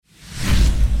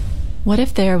What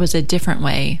if there was a different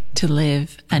way to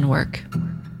live and work?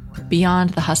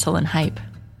 Beyond the hustle and hype,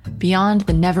 beyond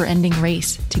the never-ending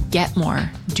race to get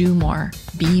more, do more,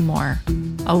 be more.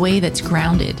 A way that's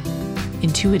grounded,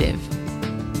 intuitive,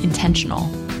 intentional,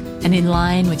 and in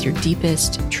line with your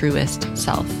deepest, truest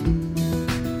self.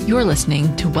 You're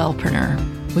listening to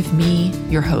Wellpreneur with me,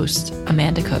 your host,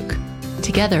 Amanda Cook.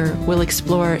 Together, we'll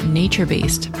explore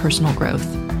nature-based personal growth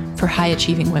for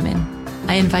high-achieving women.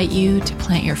 I invite you to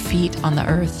plant your feet on the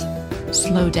earth,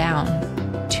 slow down,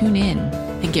 tune in,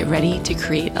 and get ready to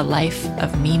create a life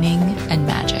of meaning and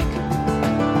magic.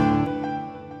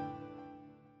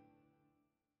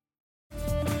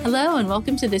 Hello, and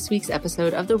welcome to this week's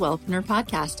episode of the Wellpreneur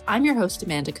Podcast. I'm your host,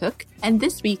 Amanda Cook, and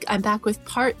this week I'm back with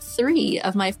part 3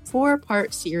 of my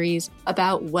 4-part series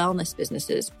about wellness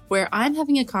businesses, where I'm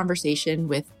having a conversation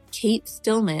with Kate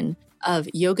Stillman of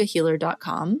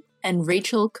yogahealer.com and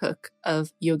Rachel Cook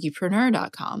of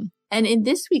yogipreneur.com. And in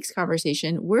this week's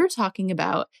conversation, we're talking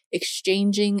about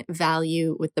exchanging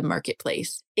value with the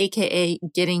marketplace, aka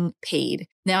getting paid.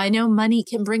 Now, I know money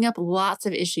can bring up lots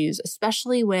of issues,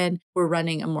 especially when we're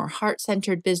running a more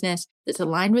heart-centered business that's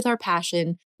aligned with our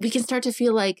passion. We can start to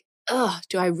feel like,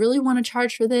 do I really want to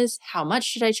charge for this? How much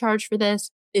should I charge for this?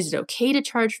 Is it okay to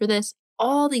charge for this?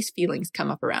 All these feelings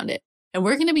come up around it. And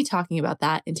we're going to be talking about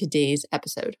that in today's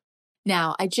episode.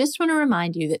 Now, I just want to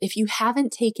remind you that if you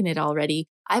haven't taken it already,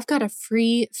 I've got a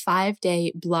free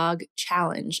 5-day blog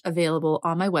challenge available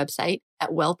on my website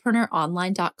at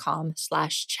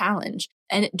wellpreneuronline.com/challenge.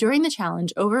 And during the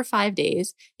challenge, over 5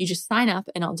 days, you just sign up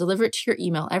and I'll deliver it to your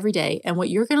email every day. And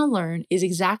what you're going to learn is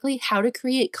exactly how to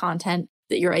create content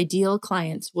that your ideal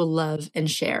clients will love and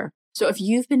share. So if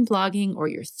you've been blogging or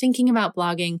you're thinking about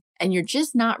blogging and you're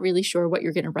just not really sure what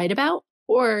you're going to write about,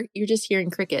 or you're just hearing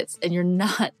crickets and you're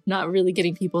not really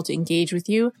getting people to engage with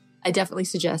you, I definitely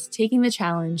suggest taking the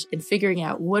challenge and figuring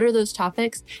out what are those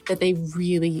topics that they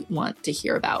really want to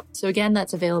hear about. So again,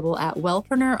 that's available at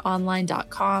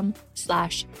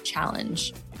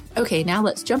wellpreneuronline.com/challenge. Okay, now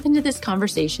let's jump into this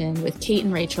conversation with Kate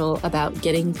and Rachel about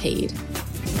getting paid.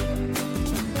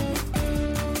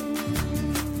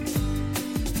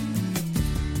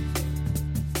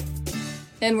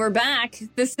 And we're back.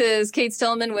 This is Kate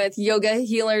Stillman with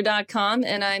yogahealer.com,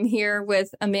 and I'm here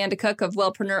with Amanda Cook of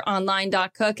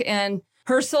wellpreneuronline.cook and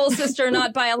her soul sister,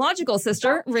 not biological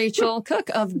sister, Rachel Cook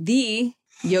of the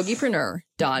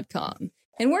yogipreneur.com.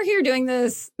 And we're here doing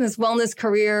this wellness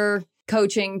career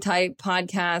coaching type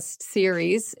podcast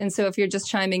series. And so if you're just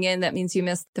chiming in, that means you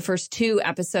missed the first 2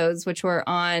 episodes, which were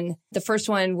on, the first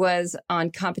one was on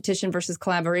competition versus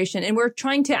collaboration. And we're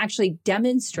trying to actually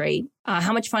demonstrate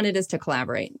how much fun it is to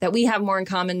collaborate, that we have more in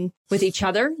common with each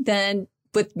other than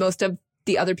with most of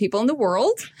the other people in the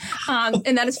world.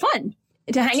 And that is fun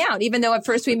to hang out, even though at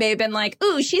first we may have been like,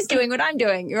 ooh, she's doing what I'm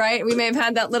doing, right? We may have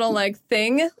had that little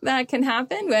thing that can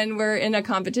happen when we're in a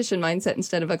competition mindset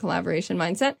instead of a collaboration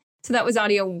mindset. So that was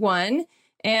audio 1.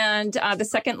 And the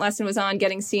second lesson was on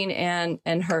getting seen and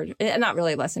heard. Not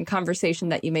really a lesson, conversation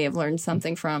that you may have learned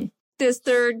something from. This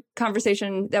third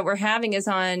conversation that we're having is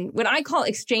on what I call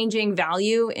exchanging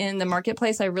value in the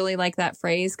marketplace. I really like that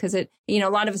phrase because a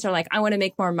lot of us are like, I want to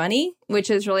make more money,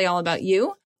 which is really all about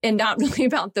you and not really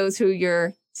about those who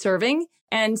you're serving.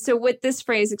 And so what this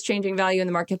phrase, exchanging value in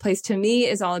the marketplace, to me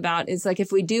is all about is like,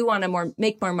 if we do want to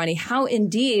make more money, how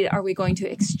indeed are we going to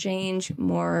exchange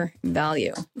more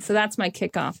value? So that's my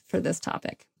kickoff for this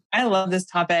topic. I love this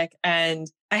topic.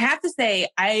 And I have to say,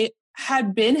 I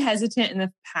had been hesitant in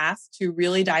the past to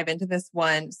really dive into this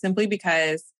one simply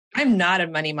because I'm not a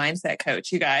money mindset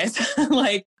coach, you guys.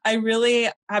 I really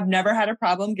have never had a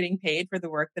problem getting paid for the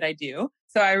work that I do.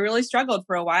 So I really struggled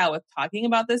for a while with talking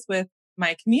about this with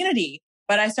my community.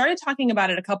 But I started talking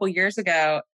about it a couple years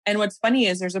ago. And what's funny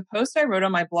is there's a post I wrote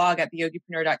on my blog at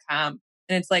theyogipreneur.com. And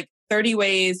it's 30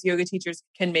 ways yoga teachers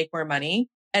can make more money.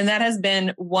 And that has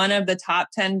been one of the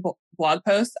top 10 blog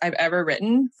posts I've ever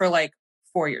written for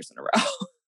 4 years in a row.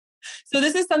 So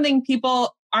this is something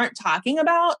people aren't talking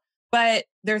about, but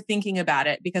they're thinking about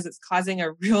it because it's causing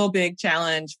a real big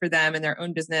challenge for them in their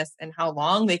own business and how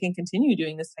long they can continue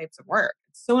doing this types of work.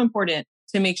 It's so important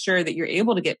to make sure that you're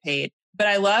able to get paid. But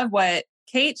I love what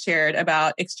Kate shared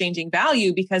about exchanging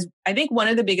value because I think one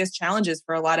of the biggest challenges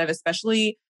for a lot of,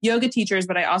 especially yoga teachers,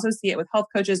 but I also see it with health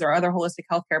coaches or other holistic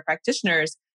healthcare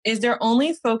practitioners, is they're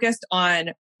only focused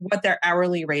on what their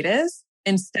hourly rate is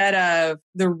instead of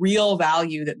the real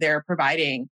value that they're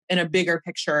providing in a bigger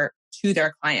picture to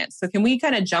their clients. So can we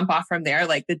kind of jump off from there?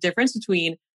 The difference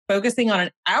between focusing on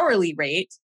an hourly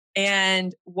rate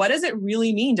and what does it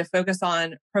really mean to focus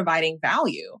on providing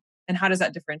value? And how does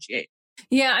that differentiate?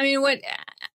 Yeah, I mean,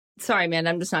 Sorry, man.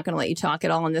 I'm just not going to let you talk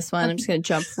at all on this one. I'm just going to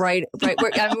jump right.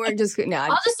 We're just no.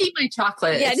 I'll just eat my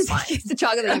chocolate. Yeah, just the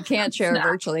chocolate that you can't share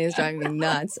virtually is driving me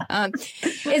nuts.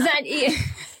 Is that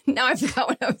now? I forgot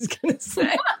what I was going to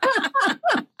say.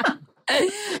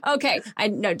 Okay,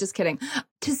 no, just kidding.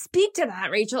 To speak to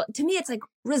that, Rachel, to me, it's like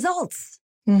results.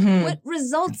 Mm-hmm. What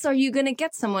results are you going to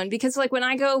get someone? Because like when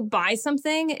I go buy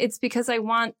something, it's because I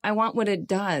want what it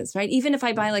does, right? Even if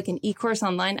I buy like an e-course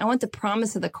online, I want the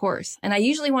promise of the course. And I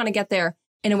usually want to get there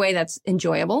in a way that's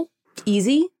enjoyable,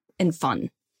 easy, and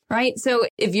fun, right? So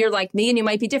if you're like me and you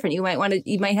might be different, you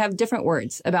might have different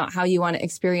words about how you want to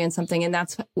experience something. And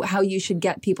that's how you should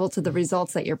get people to the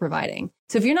results that you're providing.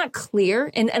 So if you're not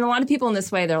clear, and a lot of people in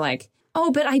this way, they're like, oh,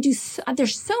 but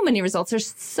there's so many results.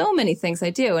 There's so many things I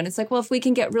do. And it's like, well, if we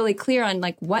can get really clear on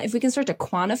like if we can start to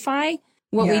quantify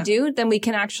what we do, then we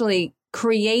can actually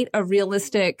create a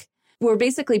realistic, we're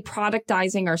basically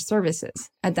productizing our services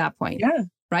at that point. Yeah.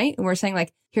 Right. And we're saying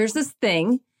like, here's this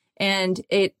thing and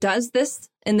it does this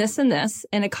and this and this,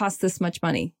 and it costs this much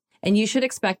money. And you should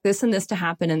expect this and this to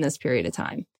happen in this period of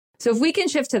time. So if we can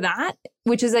shift to that,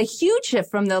 which is a huge shift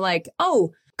from the like,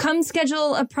 oh, come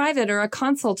schedule a private or a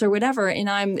consult or whatever, and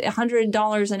I'm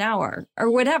 $100 an hour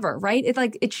or whatever, right? It's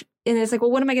like,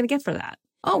 well, what am I going to get for that?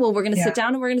 Oh, well, we're going to sit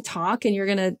down and we're going to talk and you're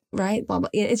going to, right? Blah, blah.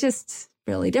 It's just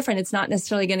really different. It's not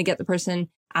necessarily going to get the person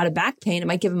out of back pain. It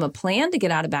might give them a plan to get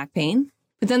out of back pain,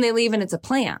 but then they leave and it's a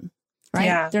plan, right?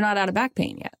 Yeah. They're not out of back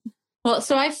pain yet. Well,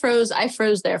 so I froze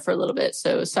there for a little bit.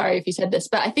 So sorry if you said this,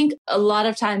 but I think a lot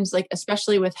of times, like,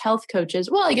 especially with health coaches,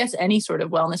 well, I guess any sort of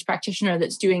wellness practitioner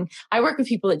I work with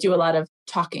people that do a lot of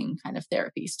talking kind of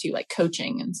therapies too, like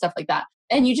coaching and stuff like that.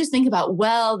 And you just think about,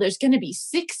 well, there's going to be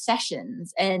 6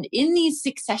 sessions. And in these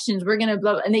 6 sessions, we're going to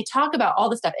blah, and they talk about all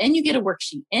the stuff and you get a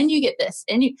worksheet and you get this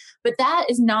but that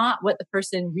is not what the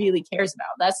person really cares about.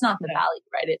 That's not the value,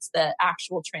 right? It's the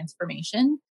actual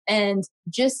transformation. And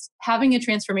just having a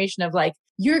transformation of like,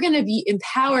 you're going to be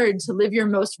empowered to live your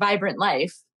most vibrant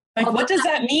life. Like, what does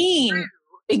that mean?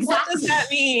 Exactly. What does that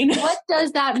mean? What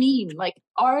does that mean?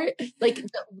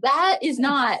 That is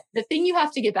not the thing you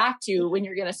have to get back to when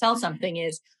you're going to sell something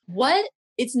is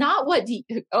it's not what,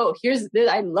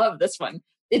 I love this one.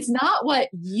 It's not what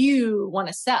you want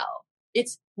to sell.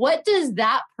 It's what does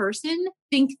that person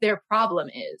think their problem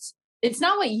is? It's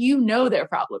not what you know their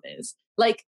problem is.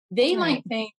 Like, they might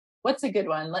think, what's a good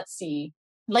one? Let's see.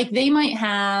 Like they might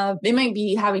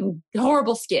be having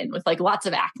horrible skin with like lots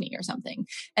of acne or something.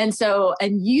 And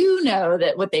you know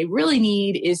that what they really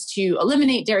need is to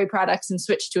eliminate dairy products and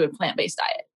switch to a plant-based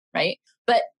diet, right?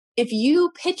 But if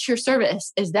you pitch your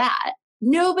service as that,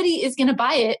 nobody is going to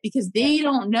buy it because they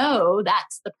don't know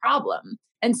that's the problem.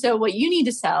 And so what you need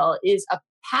to sell is a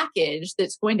package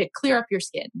that's going to clear up your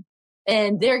skin.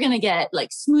 And they're going to get like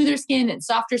smoother skin and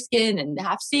softer skin and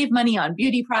have save money on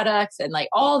beauty products and like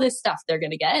all this stuff they're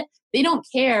going to get. They don't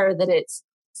care that it's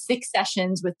 6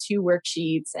 sessions with 2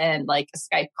 worksheets and like a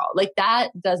Skype call. Like that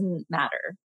doesn't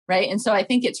matter. Right. And so I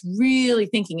think it's really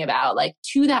thinking about like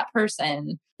to that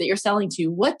person that you're selling to,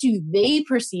 what do they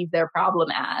perceive their problem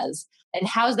as? And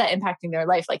how's that impacting their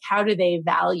life? Like, how do they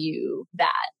value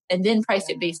that? And then price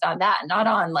it based on that, not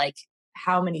on like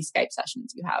how many Skype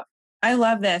sessions you have. I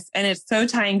love this. And it's so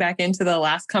tying back into the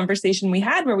last conversation we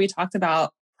had where we talked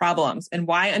about problems and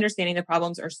why understanding the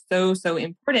problems are so, so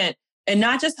important and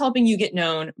not just helping you get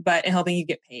known, but helping you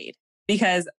get paid.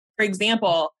 Because, for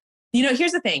example,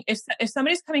 here's the thing. If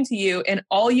somebody's coming to you and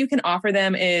all you can offer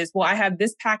them is, well, I have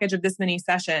this package of this many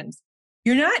sessions,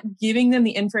 you're not giving them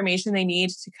the information they need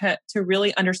to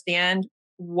really understand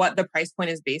what the price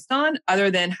point is based on other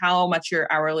than how much your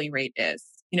hourly rate is.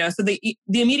 So the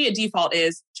immediate default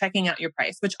is checking out your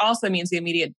price, which also means the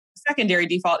immediate secondary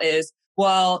default is,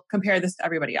 well, compare this to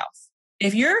everybody else.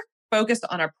 If you're focused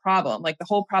on a problem, like the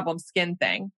whole problem skin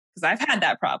thing, because I've had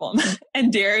that problem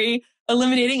and dairy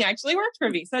eliminating actually worked for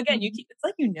me. So again, it's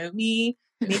like, me,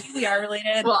 maybe we are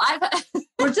related. Well,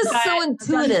 we're just so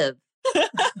intuitive.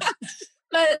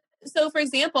 But so for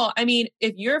example,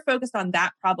 if you're focused on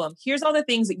that problem, here's all the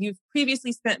things that you've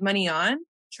previously spent money on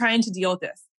trying to deal with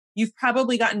this. You've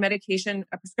probably gotten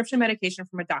a prescription medication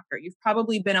from a doctor. You've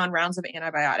probably been on rounds of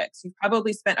antibiotics. You've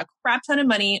probably spent a crap ton of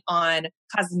money on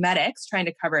cosmetics trying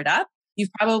to cover it up.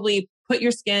 You've probably put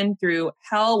your skin through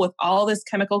hell with all this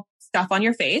chemical stuff on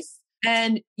your face.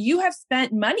 And you have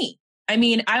spent money.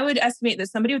 I would estimate that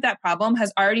somebody with that problem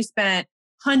has already spent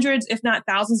hundreds, if not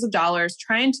thousands of dollars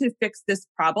trying to fix this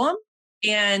problem.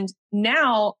 And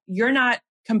now you're not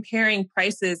comparing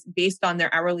prices based on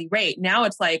their hourly rate. Now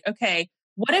it's like, okay,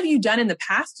 what have you done in the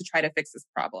past to try to fix this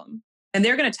problem? And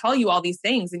they're going to tell you all these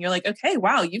things. And you're like, okay,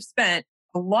 wow, you've spent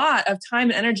a lot of time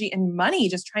and energy and money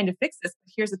just trying to fix this.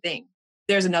 But here's the thing.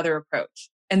 There's another approach.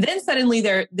 And then suddenly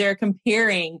they're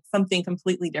comparing something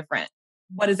completely different.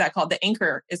 What is that called? The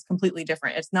anchor is completely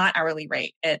different. It's not hourly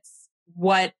rate. It's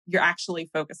what you're actually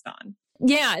focused on.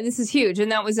 Yeah, this is huge.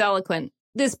 And that was eloquent.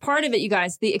 This part of it, you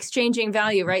guys, the exchanging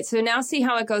value, right? So now see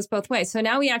how it goes both ways. So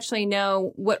now we actually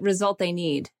know what result they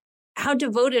need. How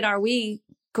devoted are we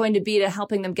going to be to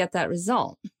helping them get that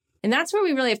result? And that's where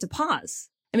we really have to pause.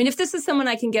 I mean, if this is someone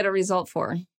I can get a result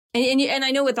for, and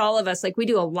I know with all of us, like we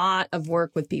do a lot of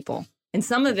work with people, and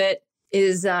some of it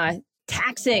is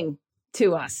taxing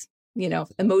to us,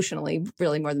 emotionally,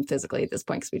 really more than physically at this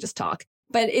point, because we just talk.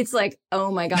 But it's like, oh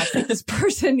my gosh, like this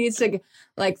person needs to,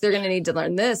 like, they're going to need to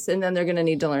learn this, and then they're going to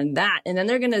need to learn that, and then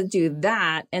they're going to do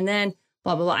that, and then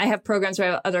blah, blah, blah. I have programs where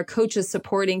I have other coaches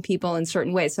supporting people in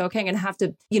certain ways. So, okay, I'm going to have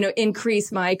to,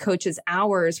 increase my coach's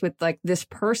hours with like this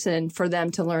person for them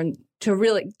to learn to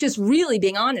really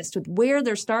being honest with where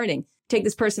they're starting. Take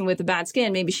this person with a bad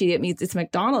skin. Maybe she eats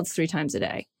McDonald's 3 times a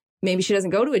day. Maybe she doesn't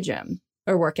go to a gym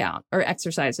or work out or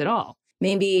exercise at all.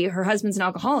 Maybe her husband's an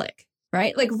alcoholic,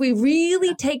 right? Like if we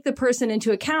really take the person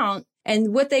into account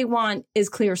and what they want is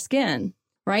clear skin,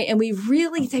 right? And we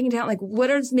really take into account, like, what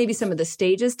are maybe some of the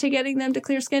stages to getting them to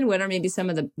clear skin? What are maybe some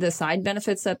of the side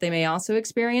benefits that they may also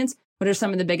experience? What are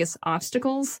some of the biggest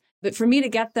obstacles? But for me to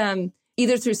get them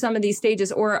either through some of these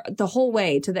stages or the whole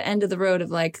way to the end of the road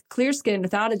of like clear skin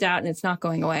without a doubt, and it's not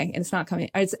going away, and it's not going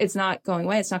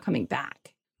away, it's not coming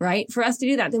back, right? For us to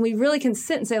do that, then we really can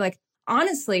sit and say, like,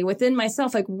 honestly, within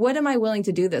myself, like, what am I willing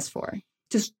to do this for?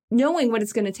 Just knowing what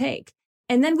it's going to take.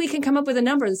 And then we can come up with a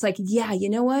number that's like, yeah, you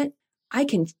know what? I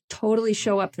can totally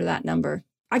show up for that number.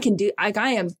 I can do, like,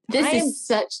 I'm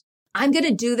going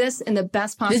to do this in the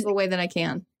best possible way that I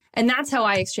can. And that's how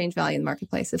I exchange value in the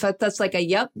marketplace. If that's like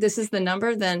yep, this is the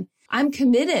number, then I'm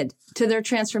committed to their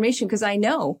transformation because I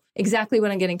know exactly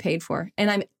what I'm getting paid for. And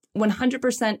I'm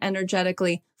 100%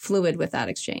 energetically fluid with that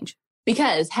exchange.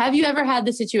 Because have you ever had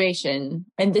the situation,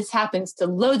 and this happens to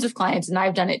loads of clients, and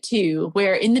I've done it too,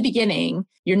 where in the beginning,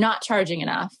 you're not charging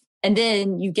enough. And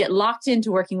then you get locked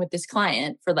into working with this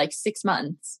client for like 6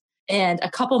 months. And a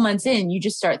couple months in, you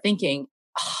just start thinking,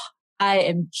 I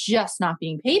am just not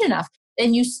being paid enough.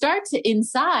 And you start to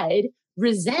inside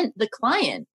resent the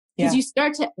client because you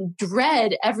start to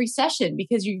dread every session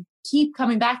because you keep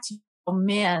coming back to, oh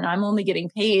man, I'm only getting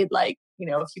paid like,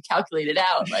 if you calculate it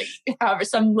out, like however,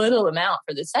 some little amount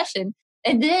for the session.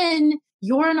 And then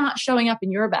you're not showing up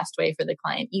in your best way for the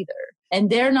client either. And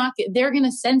they're going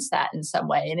to sense that in some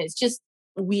way. And it's just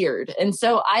weird. And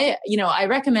so I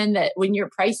recommend that when you're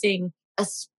pricing,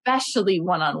 especially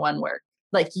one-on-one work,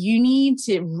 like you need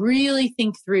to really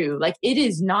think through, like it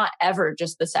is not ever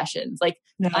just the sessions. Like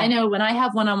I know when I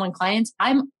have one-on-one clients,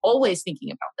 I'm always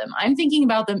thinking about them. I'm thinking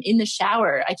about them in the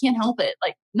shower. I can't help it.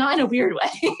 Like not in a weird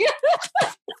way.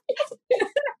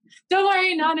 Don't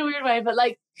worry, not in a weird way, but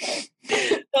like,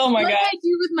 oh my God, what I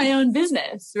do with my own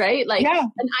business, right? Like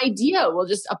an idea will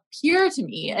just appear to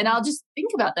me and I'll just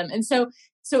think about them. And so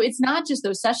it's not just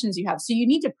those sessions you have. So you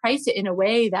need to price it in a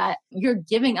way that you're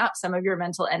giving up some of your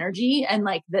mental energy and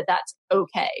like that's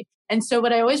okay. And so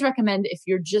what I always recommend if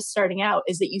you're just starting out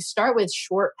is that you start with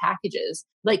short packages.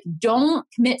 Like don't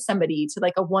commit somebody to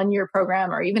like a 1-year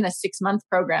program or even a 6-month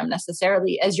program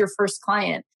necessarily as your first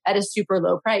client at a super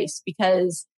low price,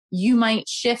 because you might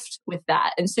shift with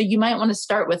that. And so you might want to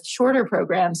start with shorter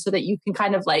programs so that you can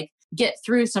kind of like get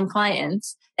through some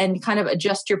clients and kind of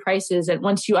adjust your prices. And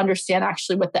once you understand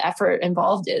actually what the effort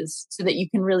involved is so that you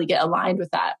can really get aligned with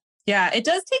that. Yeah, it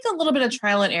does take a little bit of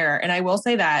trial and error. And I will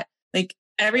say that like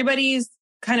everybody's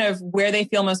kind of where they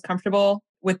feel most comfortable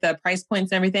with the price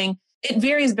points and everything. It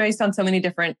varies based on so many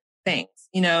different things.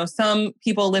 Some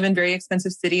people live in very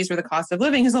expensive cities where the cost of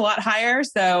living is a lot higher.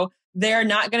 So they're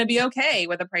not going to be okay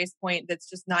with a price point that's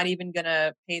just not even going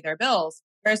to pay their bills.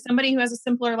 Whereas somebody who has a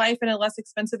simpler life in a less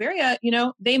expensive area,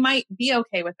 they might be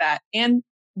okay with that. And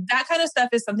that kind of stuff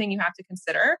is something you have to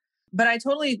consider. But I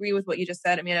totally agree with what you just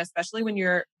said, Amanda, especially when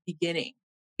you're beginning.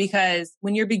 Because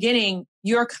when you're beginning,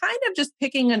 you're kind of just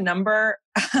picking a number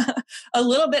a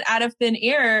little bit out of thin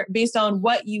air based on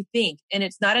what you think. And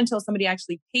it's not until somebody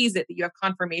actually pays it that you have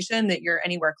confirmation that you're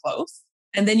anywhere close.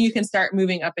 And then you can start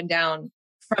moving up and down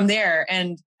from there.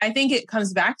 And I think it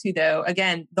comes back to, though,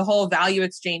 again, the whole value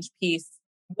exchange piece.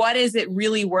 What is it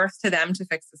really worth to them to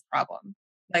fix this problem?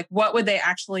 Like, what would they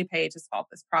actually pay to solve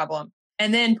this problem?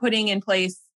 And then putting in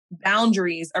place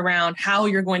boundaries around how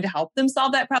you're going to help them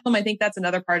solve that problem. I think that's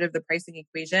another part of the pricing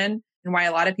equation, and why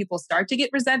a lot of people start to get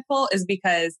resentful is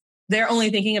because they're only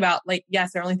thinking about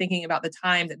they're only thinking about the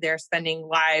time that they're spending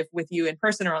live with you in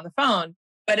person or on the phone.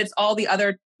 but it's all the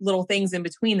other little things in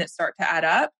between that start to add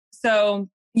up. So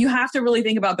you have to really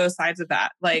think about both sides of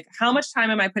that. Like, how much time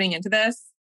am I putting into this?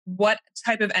 What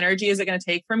type of energy is it going to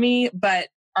take from me? But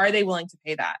are they willing to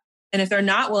pay that? And if they're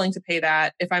not willing to pay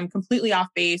that, if I'm completely off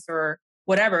base or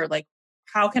whatever, like,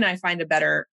 how can I find a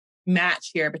better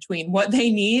match here between what they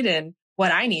need and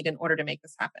what I need in order to make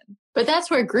this happen? But that's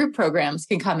where group programs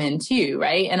can come in too,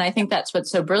 right? And I think that's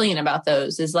what's so brilliant about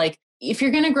those is like, if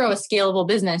you're going to grow a scalable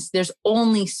business, there's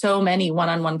only so many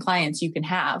one-on-one clients you can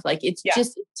have. Like it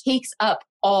takes up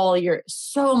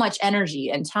so much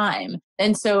energy and time.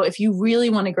 And so if you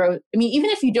really want to grow, I mean, even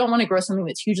if you don't want to grow something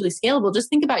that's hugely scalable, just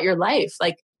think about your life.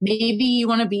 Like maybe you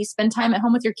want to spend time at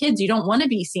home with your kids. You don't want to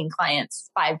be seeing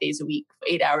clients 5 days a week,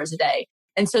 8 hours a day.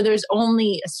 And so there's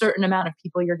only a certain amount of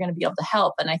people you're going to be able to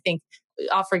help. And I think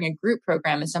offering a group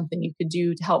program is something you could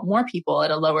do to help more people at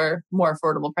a lower, more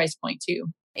affordable price point too.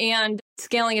 And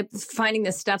scaling it, finding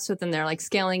the steps within there, like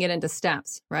scaling it into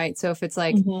steps, right? So if it's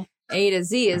like A to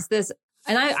Z is this,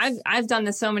 and I've done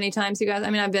this so many times, you guys. I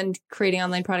mean, I've been creating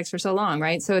online products for so long,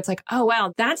 right? So it's like, oh,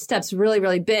 wow, that step's really,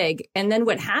 really big. And then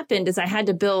what happened is I had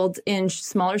to build in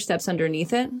smaller steps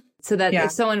underneath it so that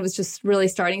if someone was just really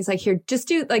starting, it's like, here, just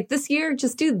do like this year,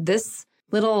 just do this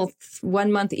little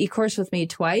 1 month e-course with me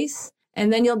twice.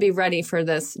 And then you'll be ready for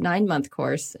this 9-month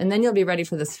course. And then you'll be ready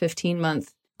for this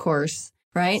 15-month course.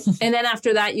 Right. And then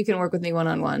after that, you can work with me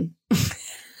one-on-one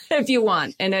if you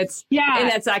want. And and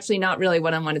that's actually not really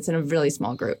one-on-one. It's in a really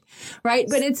small group. Right.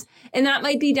 But and that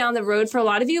might be down the road for a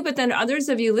lot of you. But then others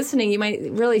of you listening, you might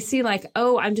really see like,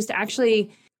 oh, I'm just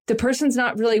actually, the person's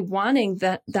not really wanting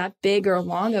that big or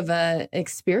long of a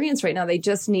experience right now. They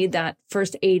just need that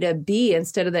first A to B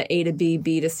instead of the A to B,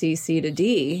 B to C, C to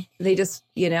D. They just,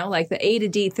 like the A to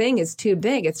D thing is too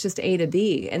big. It's just A to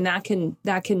B. And that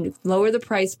can lower the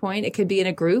price point. It could be in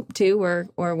a group too,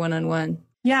 or one-on-one.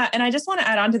 Yeah. And I just want to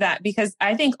add on to that because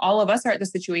I think all of us are at the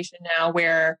situation now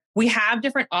where we have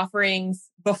different offerings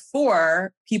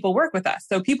before people work with us.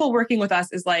 So people working with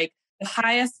us is like the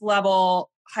highest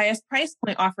price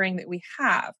point offering that we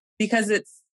have because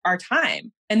it's our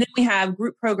time. And then we have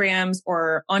group programs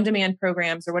or on-demand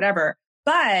programs or whatever.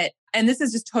 But, and this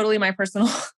is just totally my personal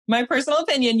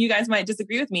opinion, you guys might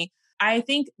disagree with me. I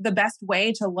think the best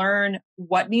way to learn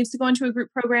what needs to go into a group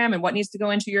program and what needs to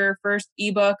go into your first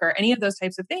ebook or any of those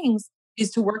types of things is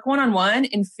to work one-on-one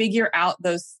and figure out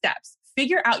those steps,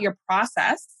 figure out your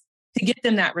process to get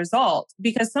them that result.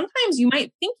 Because sometimes you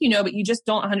might think but you just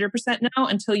don't 100% know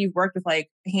until you've worked with like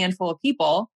a handful of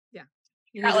people.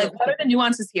 Yeah. Like, what are the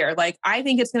nuances here? Like, I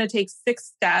think it's going to take 6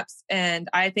 steps and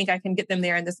I think I can get them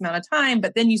there in this amount of time.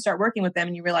 But then you start working with them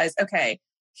and you realize, okay,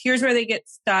 here's where they get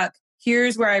stuck.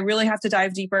 Here's where I really have to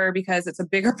dive deeper because it's a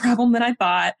bigger problem than I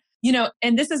thought.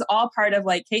 And this is all part of,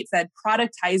 like Kate said,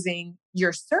 productizing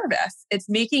your service. It's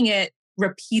making it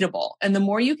repeatable. And the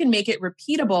more you can make it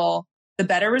repeatable, the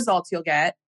better results you'll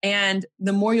get. And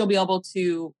the more you'll be able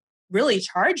to really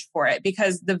charge for it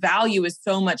because the value is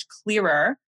so much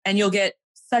clearer and you'll get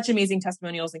such amazing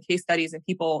testimonials and case studies and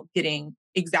people getting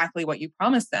exactly what you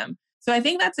promised them. So I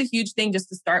think that's a huge thing just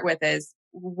to start with is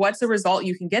what's the result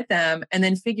you can get them and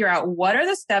then figure out what are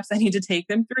the steps I need to take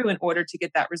them through in order to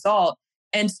get that result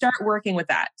and start working with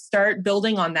that, start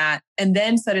building on that. And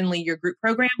then suddenly your group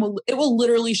program will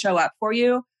literally show up for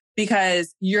you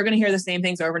because you're going to hear the same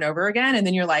things over and over again. And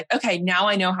then you're like, okay, now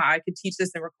I know how I could teach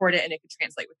this and record it and it could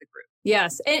translate with the group.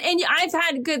 Yes. And I've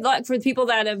had good luck for people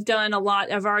that have done a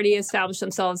lot, have already established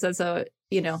themselves as they're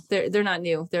not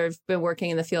new. They've been working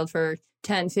in the field for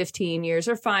 10, 15 years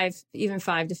or 5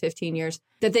 to 15 years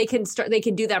that they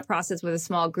can do that process with a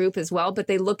small group as well. But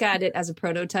they look at it as a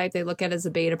prototype. They look at it as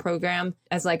a beta program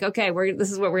as like, okay,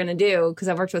 this is what we're going to do. Cause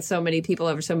I've worked with so many people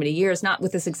over so many years, not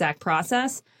with this exact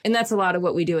process. And that's a lot of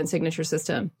what we do in Signature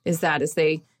System is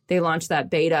they launch that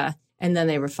beta and then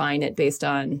they refine it based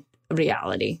on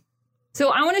reality. So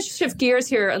I want to shift gears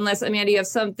here, unless, Amanda, you have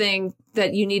something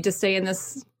that you need to say in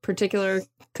this particular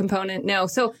component. No.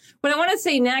 So what I want to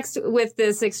say next with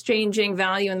this exchanging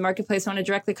value in the marketplace, I want to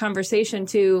direct the conversation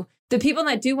to the people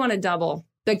that do want to double.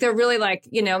 Like they're really like,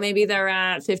 maybe they're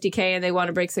at 50K and they want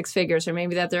to break 6 figures, or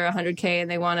maybe that they're 100K and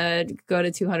they want to go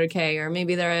to 200K, or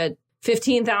maybe they're at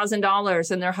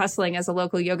 $15,000 and they're hustling as a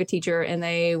local yoga teacher and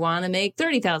they want to make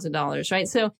 $30,000, right?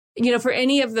 So, for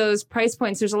any of those price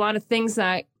points, there's a lot of things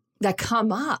that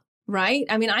come up, right?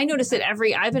 I mean, I notice it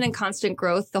I've been in constant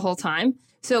growth the whole time.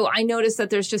 So I notice that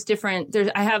there's just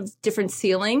I have different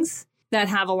ceilings that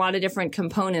have a lot of different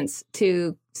components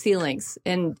to ceilings.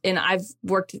 And I've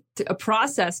worked a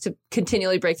process to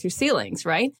continually break through ceilings,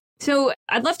 right? So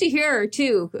I'd love to hear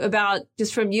too about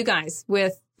just from you guys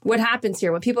with what happens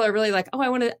here when people are really like, oh, I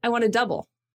want to double.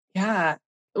 Yeah.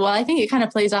 Well, I think it kind of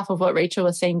plays off of what Rachel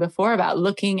was saying before about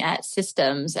looking at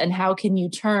systems and how can you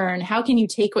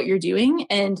take what you're doing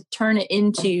and turn it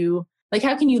into, like,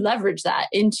 how can you leverage that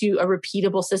into a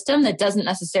repeatable system that doesn't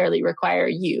necessarily require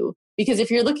you? Because if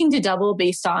you're looking to double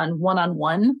based on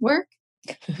one-on-one work,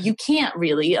 you can't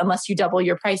really unless you double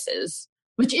your prices,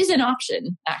 which is an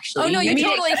option, actually. Oh, no, you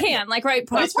totally can. Like, right,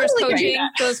 Prosperous totally Coaching,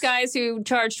 those guys who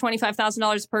charge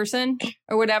 $25,000 a person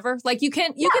or whatever. Like, you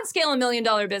can scale $1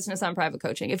 million business on private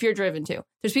coaching if you're driven to.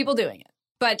 There's people doing it.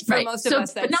 But for most of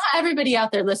us, but not everybody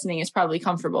out there listening is probably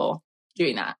comfortable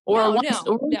doing that or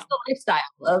the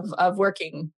lifestyle of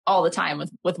working all the time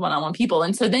with one-on-one people.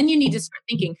 And so then you need to start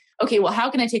thinking, okay, well, how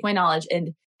can I take my knowledge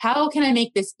and how can I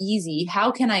make this easy?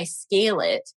 How can I scale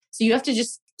it? So you have to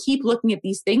just keep looking at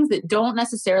these things that don't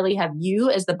necessarily have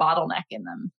you as the bottleneck in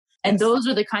them. And those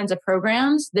are the kinds of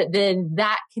programs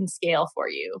that can scale for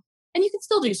you. And you can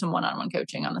still do some one-on-one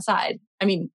coaching on the side. I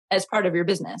mean, as part of your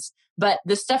business. But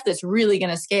the stuff that's really going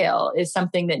to scale is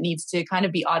something that needs to kind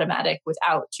of be automatic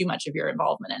without too much of your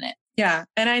involvement in it. Yeah.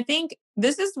 And I think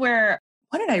this is where,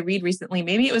 what did I read recently?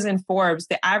 Maybe it was in Forbes.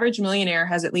 The average millionaire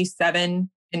has at least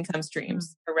 7 income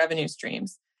streams or revenue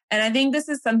streams. And I think this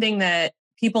is something that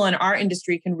people in our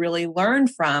industry can really learn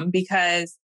from,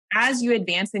 because as you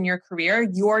advance in your career,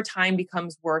 your time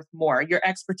becomes worth more. Your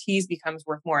expertise becomes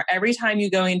worth more. Every time you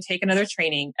go and take another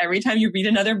training, every time you read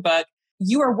another book,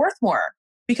 you are worth more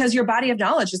because your body of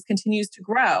knowledge just continues to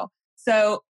grow.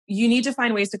 So you need to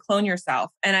find ways to clone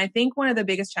yourself. And I think one of the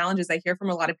biggest challenges I hear from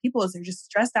a lot of people is they're just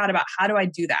stressed out about, how do I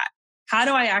do that? How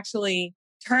do I actually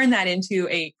turn that into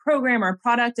a program or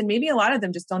product? And maybe a lot of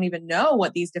them just don't even know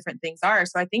what these different things are.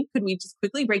 So I think, could we just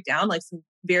quickly break down like some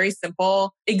very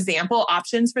simple example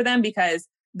options for them? Because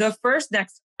the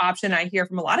next option I hear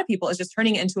from a lot of people is just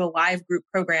turning it into a live group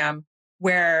program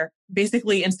where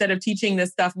basically instead of teaching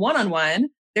this stuff one-on-one,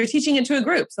 they're teaching it to a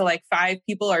group. So like 5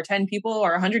 people or 10 people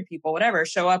or 100 people, whatever,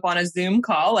 show up on a Zoom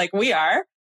call like we are,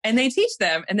 and they teach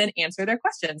them and then answer their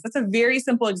questions. That's a very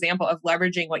simple example of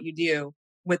leveraging what you do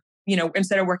with,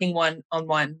 instead of working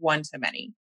one-on-one,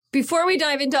 one-to-many. Before we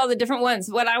dive into all the different ones,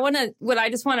 what I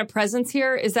just want to presence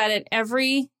here is that at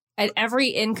every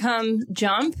income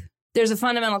jump, there's a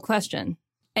fundamental question.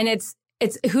 And it's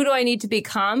who do I need to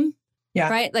become? Yeah.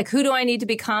 Right? Like, who do I need to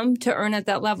become to earn at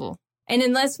that level? And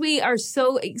unless we are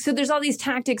so there's all these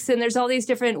tactics and there's all these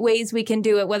different ways we can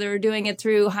do it, whether we're doing it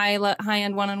through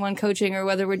high-end one-on-one coaching or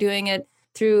whether we're doing it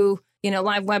through,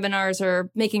 live webinars or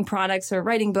making products or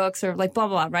writing books or like blah,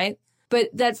 blah, blah, right? But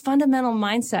that fundamental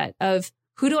mindset of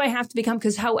who do I have to become?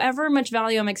 Because however much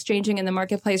value I'm exchanging in the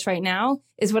marketplace right now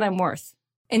is what I'm worth.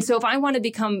 And so if I want to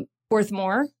become worth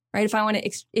more, right? If I want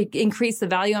to increase the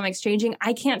value I'm exchanging,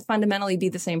 I can't fundamentally be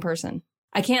the same person.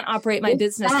 I can't operate my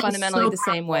business fundamentally the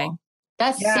same way.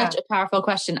 That's such a powerful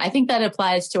question. I think that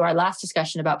applies to our last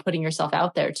discussion about putting yourself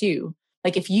out there too.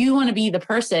 Like, if you want to be the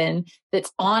person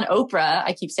that's on Oprah,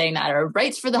 I keep saying that, or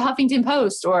writes for the Huffington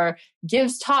Post or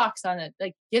gives talks on it,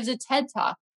 like gives a TED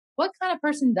talk. What kind of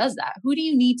person does that? Who do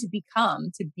you need to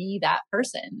become to be that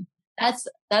person? That's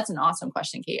an awesome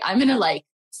question, Kate. I'm going to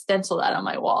stencil that on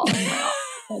my wall.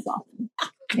 That's awesome.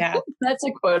 Yeah. That's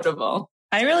a quotable.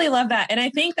 I really love that. And I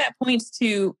think that points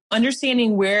to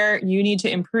understanding where you need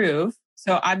to improve.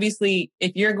 So obviously,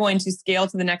 if you're going to scale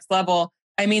to the next level,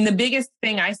 I mean, the biggest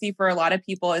thing I see for a lot of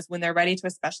people is when they're ready to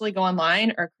especially go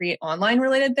online or create online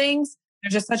related things,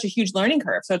 there's just such a huge learning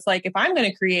curve. So it's like, if I'm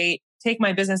going to take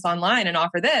my business online and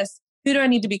offer this, who do I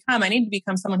need to become? I need to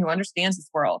become someone who understands this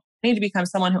world. I need to become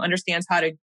someone who understands how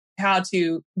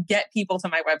to get people to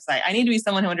my website. I need to be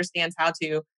someone who understands how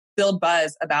to build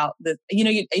buzz about the, you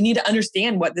need to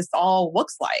understand what this all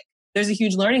looks like. There's a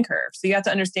huge learning curve. So you have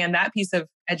to understand that piece of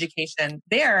education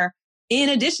there, in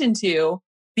addition to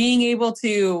being able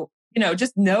to,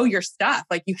 just know your stuff.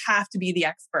 Like, you have to be the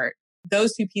expert.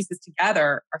 Those two pieces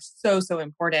together are so, so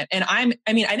important. And I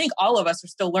think all of us are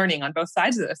still learning on both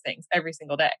sides of those things every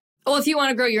single day. Well, if you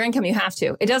want to grow your income, you have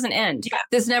to. It doesn't end. Yeah.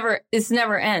 This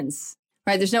never ends.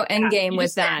 Right. There's no end game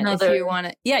with that. If you want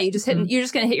to, you just you're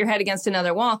just going to hit your head against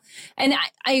another wall. And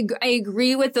I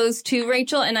agree with those two,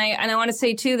 Rachel. And I want to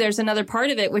say too, there's another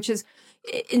part of it, which is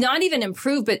not even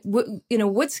improve, but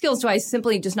what skills do I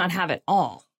simply just not have at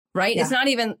all? Right. Yeah. It's not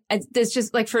even, it's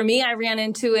just like, for me, I ran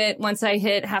into it once I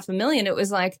hit $500,000. It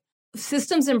was like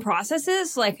systems and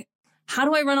processes. Like, how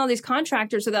do I run all these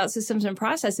contractors without systems and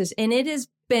processes? And it has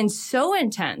been so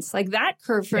intense, like that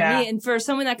curve for me. And for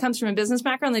someone that comes from a business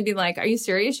background, they'd be like, are you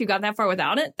serious? You got that far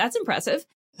without it? That's impressive.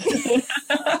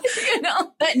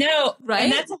 But no, right.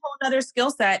 And that's a whole other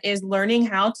skill set, is learning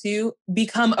how to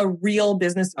become a real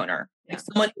business owner. Like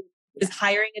someone who is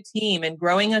hiring a team and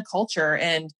growing a culture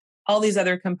and all these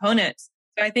other components.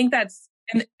 So I think that's,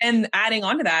 and adding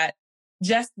on to that,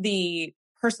 just the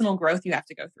personal growth you have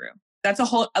to go through. That's a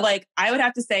whole, like, I would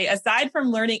have to say, aside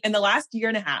from learning in the last year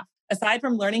and a half, aside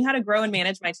from learning how to grow and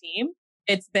manage my team,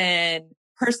 it's been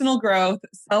personal growth,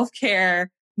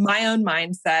 self-care, my own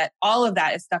mindset. All of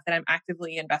that is stuff that I'm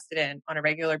actively invested in on a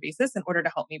regular basis in order to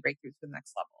help me break through to the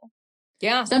next level.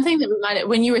 Yeah. Something that reminded,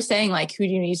 when you were saying like, who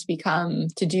do you need to become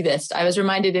to do this? I was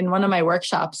reminded in one of my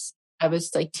workshops, I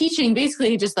was like teaching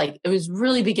basically just like, it was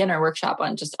really beginner workshop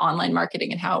on just online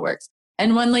marketing and how it works.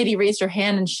 And one lady raised her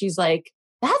hand and she's like,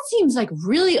 that seems like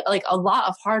really like a lot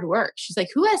of hard work. She's like,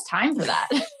 who has time for that?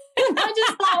 And I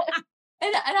just thought,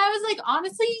 and I was like,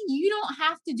 honestly, you don't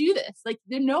have to do this. Like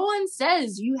no one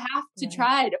says you have to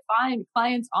try to find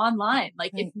clients online.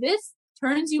 Like if this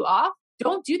turns you off,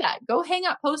 don't do that. Go hang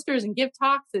up posters and give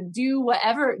talks and do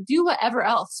whatever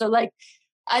else. So like,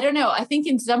 I don't know. I think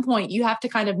in some point you have to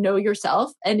kind of know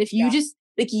yourself. And if you just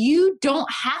like, you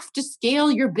don't have to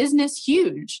scale your business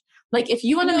huge. Like if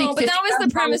you want to make, but that was the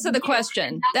premise of the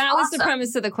question. That was the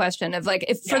premise of the question of like,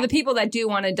 if for the people that do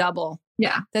want to double,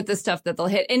 that the stuff that they'll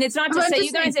hit. And it's not to say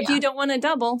you guys, if you don't want to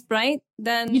double, right?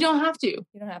 Then you don't have to.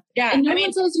 You don't have to. Yeah. And no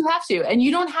one says you have to, and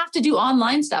you don't have to do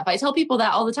online stuff. I tell people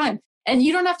that all the time. And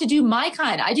you don't have to do my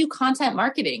kind. I do content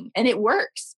marketing and it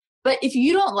works. But if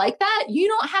you don't like that, you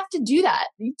don't have to do that.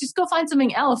 You just go find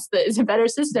something else that is a better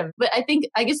system. But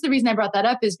I guess the reason I brought that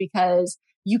up is because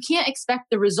you can't expect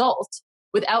the result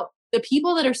without the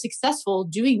people that are successful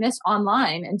doing this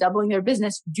online and doubling their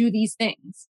business do these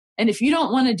things. And if you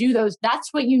don't want to do those, that's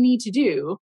what you need to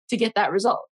do to get that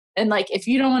result. And like, if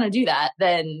you don't want to do that,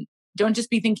 then don't just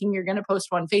be thinking you're going to post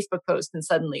one Facebook post and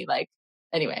suddenly like,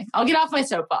 anyway, I'll get off my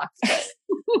soapbox.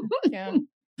 Yeah.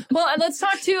 Well, and let's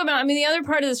talk too about, the other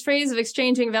part of this phrase of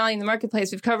exchanging value in the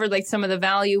marketplace, we've covered like some of the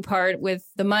value part with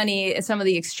the money and some of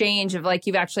the exchange of like,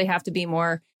 you actually have to be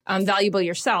more valuable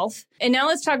yourself. And now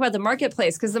let's talk about the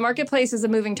marketplace, because the marketplace is a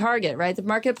moving target, right? The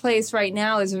marketplace right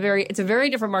now is it's a very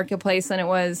different marketplace than it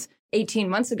was 18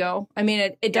 months ago.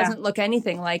 It doesn't look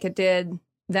anything like it did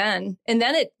then. And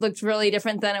then it looked really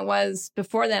different than it was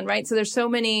before then, right? So there's so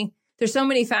many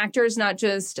factors, not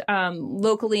just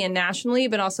locally and nationally,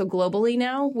 but also globally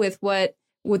now with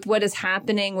what is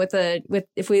happening with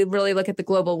if we really look at the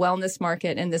global wellness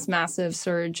market and this massive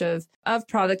surge of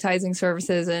productizing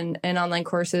services and online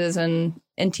courses and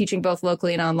teaching both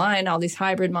locally and online, all these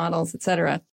hybrid models, et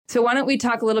cetera. So why don't we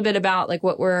talk a little bit about like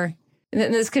and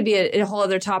this could be a whole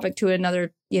other topic to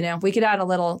another, we could add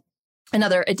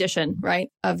another edition, right,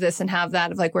 of this and have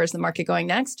that of like, where's the market going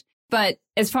next? But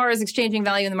as far as exchanging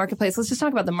value in the marketplace, let's just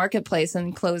talk about the marketplace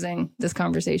and closing this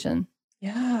conversation.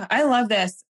 Yeah, I love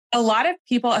this. A lot of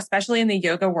people, especially in the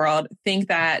yoga world, think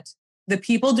that the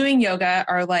people doing yoga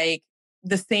are like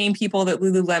the same people that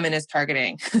Lululemon is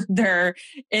targeting. They're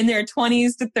in their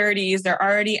 20s to 30s. They're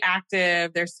already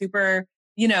active. They're super,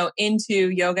 into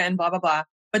yoga and blah, blah, blah.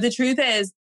 But the truth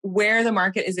is where the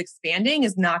market is expanding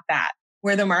is not that.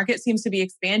 Where the market seems to be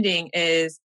expanding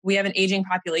is we have an aging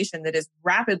population that is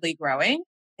rapidly growing.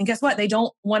 And guess what? They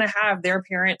don't want to have their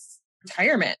parents'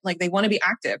 retirement. Like they want to be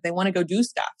active. They want to go do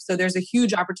stuff. So there's a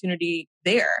huge opportunity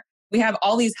there. We have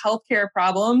all these healthcare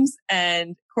problems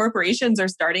and corporations are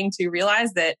starting to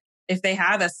realize that if they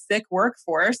have a sick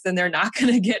workforce, then they're not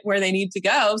going to get where they need to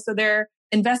go. So they're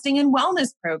investing in wellness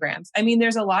programs.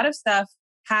 There's a lot of stuff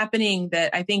happening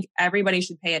that I think everybody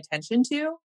should pay attention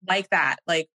to, like that,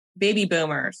 like baby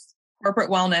boomers,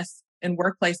 corporate wellness and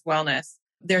workplace wellness.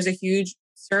 There's a huge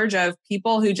surge of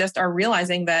people who just are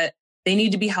realizing that they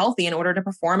need to be healthy in order to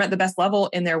perform at the best level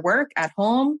in their work, at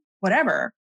home,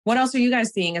 whatever. What else are you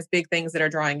guys seeing as big things that are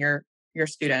drawing your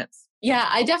students? Yeah,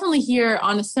 I definitely hear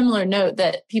on a similar note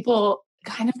that people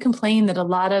kind of complain that a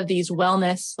lot of these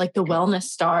wellness, like the wellness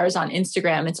stars on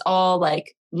Instagram, it's all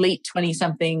like late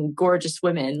 20-something gorgeous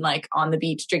women like on the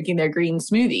beach drinking their green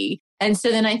smoothie. And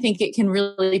so then I think it can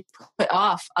really put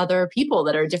off other people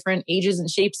that are different ages and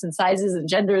shapes and sizes and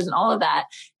genders and all of that.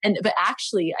 But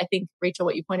actually, I think, Rachel,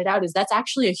 what you pointed out is that's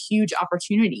actually a huge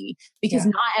opportunity because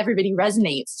not everybody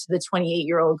resonates to the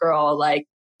 28-year-old girl like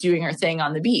doing her thing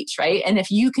on the beach, right? And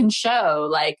if you can show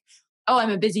like, oh,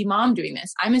 I'm a busy mom doing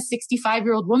this. I'm a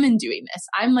 65-year-old woman doing this.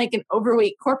 I'm like an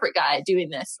overweight corporate guy doing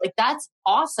this. Like that's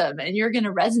awesome. And you're going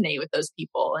to resonate with those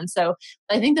people. And so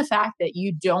I think the fact that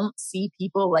you don't see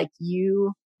people like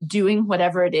you doing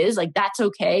whatever it is, like that's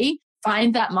okay.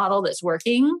 Find that model that's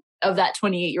working of that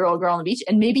 28-year-old girl on the beach.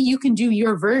 And maybe you can do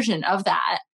your version of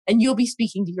that and you'll be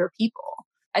speaking to your people.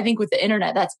 I think with the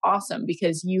internet, that's awesome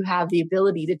because you have the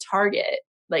ability to target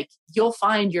like you'll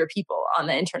find your people on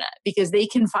the internet because they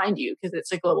can find you because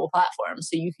it's a global platform.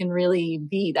 So you can really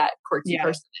be that quirky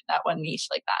person in that one niche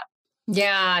like that.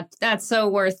 Yeah, that's so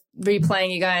worth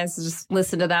replaying, you guys. Just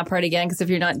listen to that part again, because if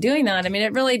you're not doing that, I mean,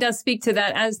 it really does speak to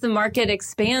that as the market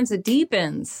expands, it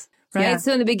deepens, right? Yeah.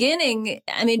 So in the beginning,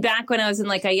 I mean, back when I was in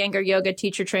like a younger yoga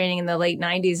teacher training in the late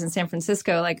 90s in San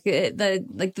Francisco, like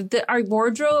our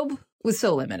wardrobe was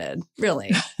so limited,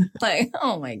 really. Like,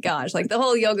 oh my gosh, like the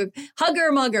whole yoga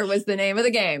hugger mugger was the name of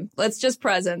the game. Let's just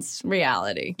presence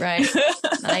reality, right?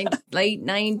 Late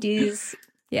 90s.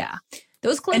 Yeah.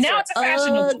 Those clothes and now it's a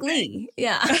fashionable ugly.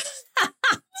 Yeah.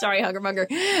 Sorry, hugger mugger.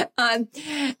 But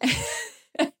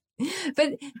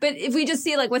if we just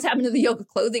see like what's happened to the yoga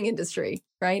clothing industry,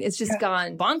 right? It's just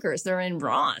gone bonkers. They're in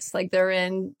Ross, like they're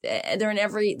in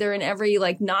every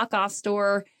like knockoff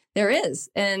store there is,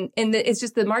 and it's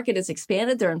just the market has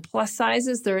expanded. They're in plus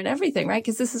sizes. They're in everything, right?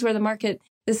 Because this is where the market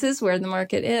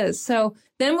is. So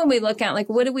then when we look at like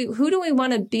who do we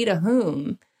want to be to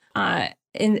whom?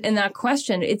 In that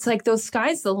question, it's like those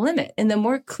sky's the limit. And the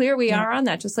more clear we are on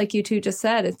that, just like you two just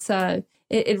said,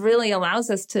 it really allows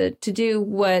us to do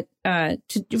what, to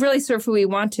really serve who we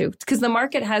want to. Because the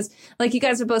market has, like you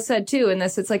guys have both said too, in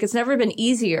this, it's like, it's never been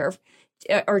easier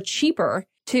or cheaper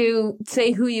to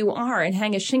say who you are and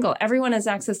hang a shingle. Everyone has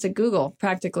access to Google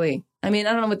practically. I mean,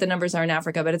 I don't know what the numbers are in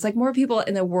Africa, but it's like more people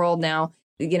in the world now,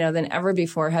 than ever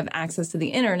before have access to the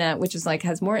internet, which is like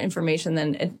has more information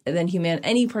than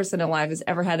any person alive has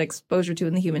ever had exposure to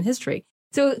in the human history.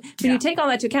 So when you take all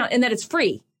that to account and that it's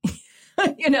free,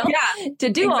 to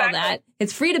do all that,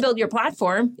 it's free to build your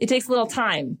platform. It takes a little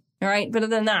time. All right. But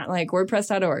other than that, like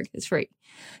WordPress.org is free.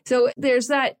 So there's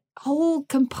that whole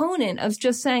component of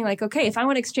just saying like, okay, if I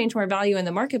want to exchange more value in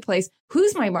the marketplace,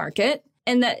 who's my market?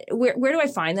 And that where do I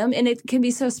find them? And it can be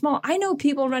so small. I know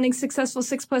people running successful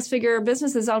 6+ figure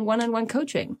businesses on one-on-one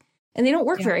coaching, and they don't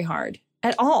work very hard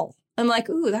at all. I'm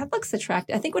like, ooh, that looks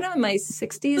attractive. I think when I'm in my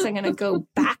 60s, I'm going to go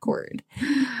backward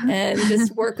and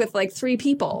just work with like 3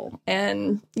 people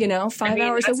and, 5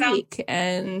 hours a week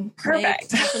and make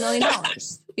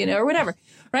 $500,000, or whatever.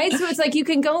 Right. So it's like you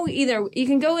can go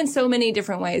in so many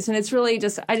different ways. And it's really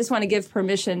I just want to give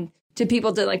permission to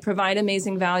people to like provide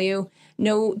amazing value,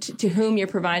 know to whom you're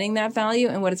providing that value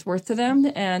and what it's worth to them,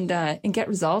 and get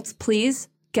results. Please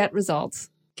get results.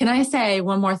 Can I say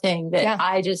one more thing that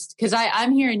because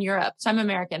I'm here in Europe, so I'm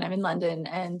American, I'm in London.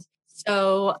 And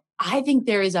so I think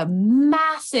there is a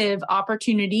massive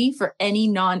opportunity for any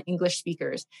non-English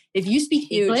speakers. If you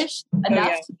speak English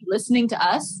enough to be listening to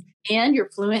us and you're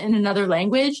fluent in another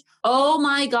language, oh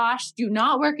my gosh, do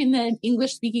not work in the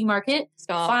English speaking market.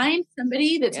 Stop. Find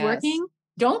somebody that's working.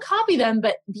 Don't copy them,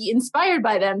 but be inspired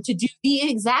by them to do the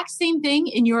exact same thing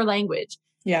in your language.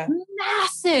 Yeah.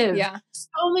 Massive. Yeah.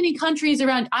 So many countries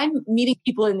around. I'm meeting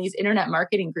people in these internet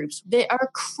marketing groups. They are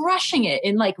crushing it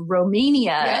in like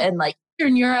Romania and like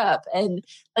Eastern Europe and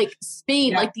like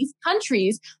Spain, like these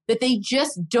countries that they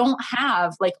just don't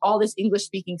have like all this English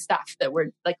speaking stuff that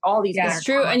we're like all these. It's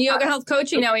true. And yoga health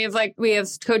coaching now we have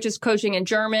coaches coaching in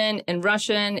German and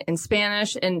Russian and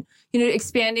Spanish and,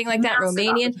 expanding like that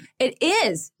Romanian. It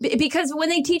is because when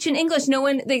they teach in English,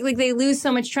 they lose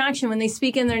so much traction when they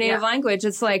speak in their native language.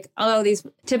 It's like, oh, these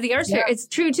tip of the earth here. It's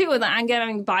true too. I'm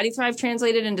getting Body Thrive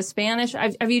translated into Spanish.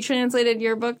 Have you translated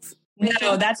your books?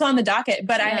 No, that's on the docket.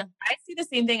 But I see the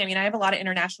same thing. I mean, I have a lot of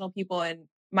international people in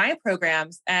my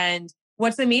programs. And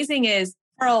what's amazing is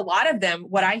for a lot of them,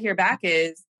 what I hear back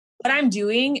is what I'm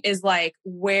doing is like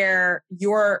where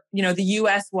the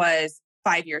US was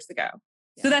 5 years ago.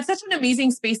 So that's such an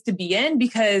amazing space to be in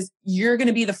because you're going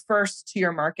to be the first to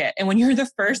your market. And when you're the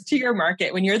first to your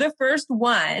market, when you're the first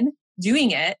one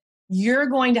doing it, you're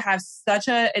going to have such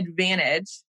an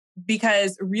advantage.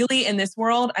 Because really in this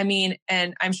world, I mean,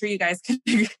 and I'm sure you guys can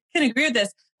agree with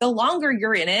this, the longer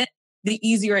you're in it, the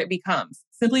easier it becomes.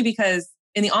 Simply because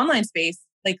in the online space,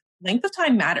 like length of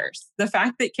time matters. The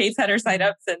fact that Kate's had her site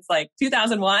up since like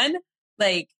 2001,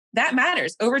 like that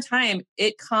matters. Over time,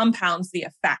 it compounds the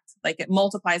effect. Like it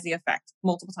multiplies the effect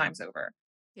multiple times over.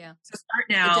 Yeah. So start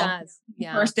now. It does.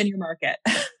 First in your market.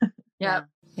 Yeah.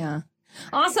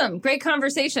 Awesome. Great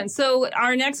conversation. So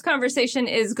our next conversation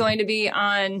is going to be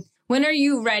on when are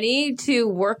you ready to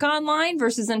work online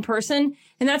versus in person?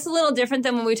 And that's a little different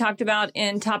than when we talked about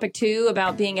in topic 2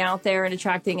 about being out there and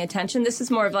attracting attention. This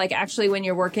is more of like actually when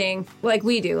you're working like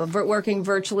we do, working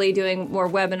virtually, doing more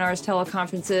webinars,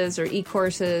 teleconferences or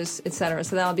e-courses, etc.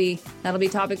 So that'll be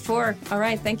topic 4. All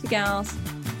right. Thank you, gals.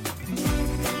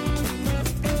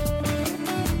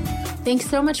 Thanks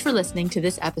so much for listening to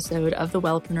this episode of the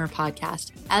Wellpreneur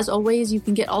podcast. As always, you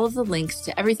can get all of the links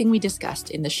to everything we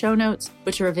discussed in the show notes,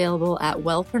 which are available at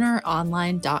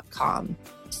wellpreneuronline.com.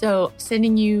 So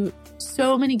sending you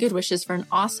so many good wishes for an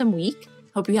awesome week.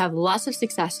 Hope you have lots of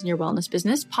success in your wellness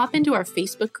business. Pop into our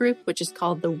Facebook group, which is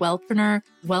called the Wellpreneur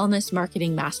Wellness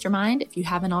Marketing Mastermind, if you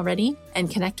haven't already,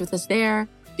 and connect with us there,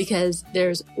 because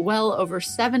there's well over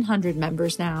 700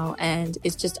 members now, and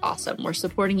it's just awesome. We're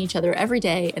supporting each other every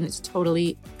day, and it's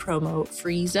totally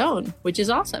promo-free zone, which is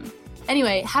awesome.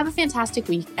 Anyway, have a fantastic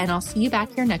week, and I'll see you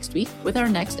back here next week with our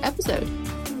next episode.